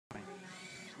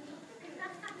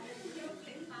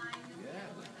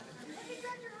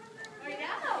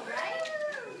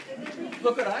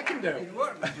Look what I can do. It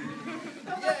worked.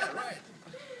 Yeah, right.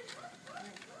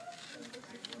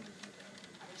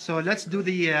 So let's do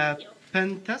the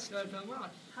pen test.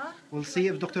 Huh? We'll see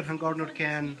if Dr. Hangartner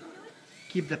can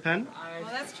keep the pen.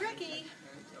 Well, that's tricky.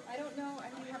 I don't know. I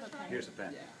don't have a pen. Here's a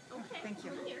pen. Thank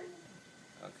you.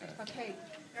 Okay. Okay.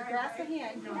 To grasp the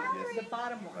hand, the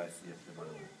bottom one. Right, yes, the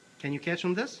bottom one. Can you catch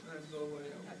on this?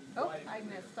 Oh, I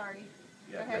missed. Sorry.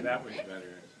 Go Yeah, ahead. that one's better.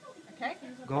 Okay.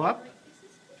 Go up.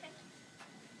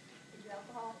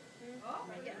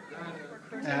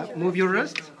 Move your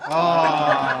wrist. Oh.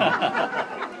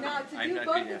 Now, to I'm do not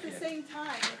both good at enough the yet. same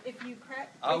time, if you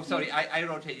crack. Oh, sorry, I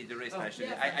rotated the wrist actually.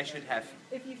 yes. I should have.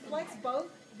 If you flex both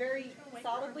very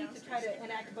solidly to try to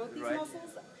enact both these Right.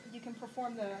 muscles, you can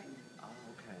perform Oh,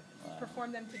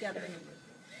 okay. them together.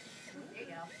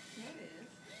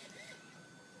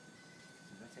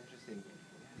 That's interesting.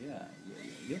 Yeah,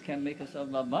 you can make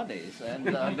some money and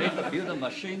build a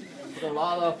machine with a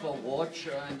lot of watch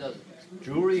and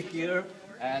jewelry here,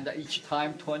 and each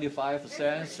time 25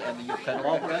 cents, and you can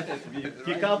operate it if you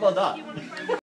pick up or not.